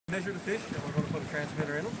Measure the fish, and we're going to put a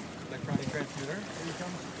transmitter in them, electronic transmitter. Here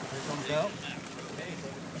comes out. Okay.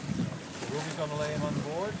 Ruby's going to lay him on the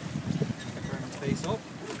board, turn him face up.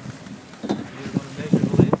 You're going to measure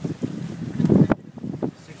the length,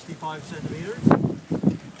 65 centimeters.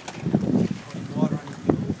 Putting water on your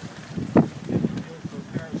fuel. Fuel for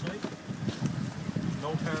parasite.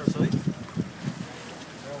 No parasite.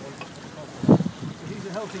 So he's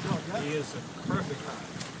a healthy dog, yeah? He is a perfect dog.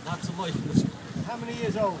 Lots of life in this. How many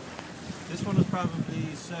years old? This one is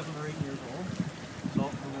probably 7 or 8 years old. So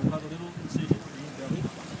we've got a little incision in the belly.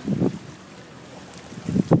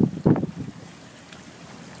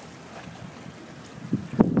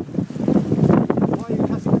 Why are you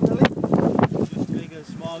cutting the belly? Just make a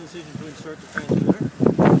small incision to insert the transmitter.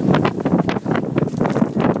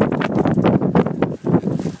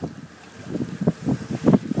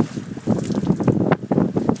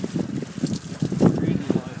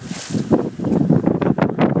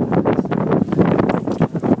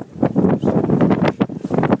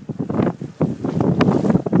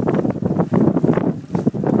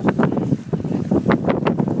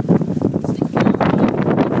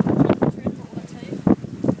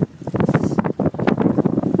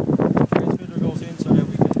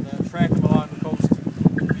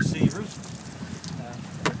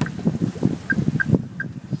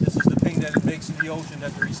 In the ocean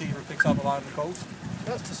that the receiver picks up along the coast.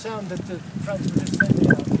 That's the sound that the transmitter is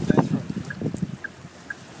sending out. That's right.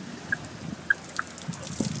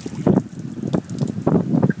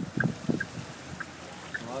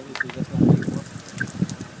 Well, obviously that's not big enough.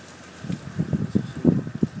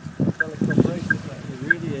 It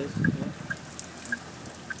really is. Yeah.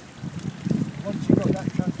 Once you've got that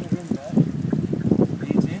transmitter in there,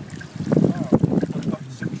 leads in. Oh, put a couple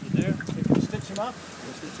of sutures there. You can stitch them up.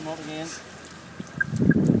 We'll stitch them up again.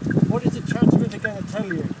 What is the transmitter going to tell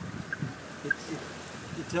you?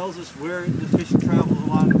 It tells us where the fish travels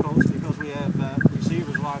along the coast because we have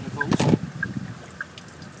receivers along the coast.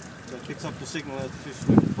 So it picks up the signal as the fish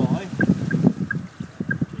swims by.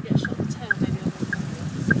 You get a shot of the tail maybe on the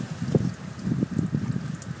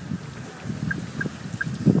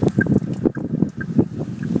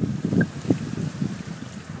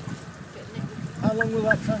How long will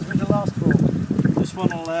that transmitter last for? This one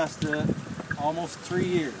will last almost 3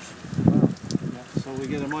 years. Wow. Yeah, so we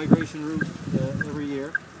get a migration route every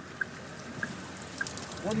year.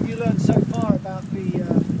 What have you learned so far about the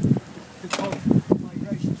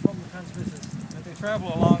migrations from the transmitters? That they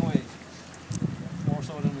travel a long ways, more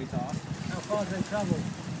so than we thought. How far do they travel?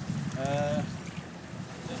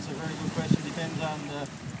 That's a very good question. Depends on the...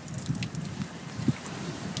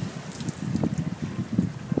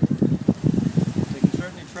 They can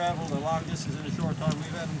certainly travel a long distance in a short time.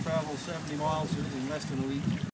 We've had them travel 70 miles in less than a week.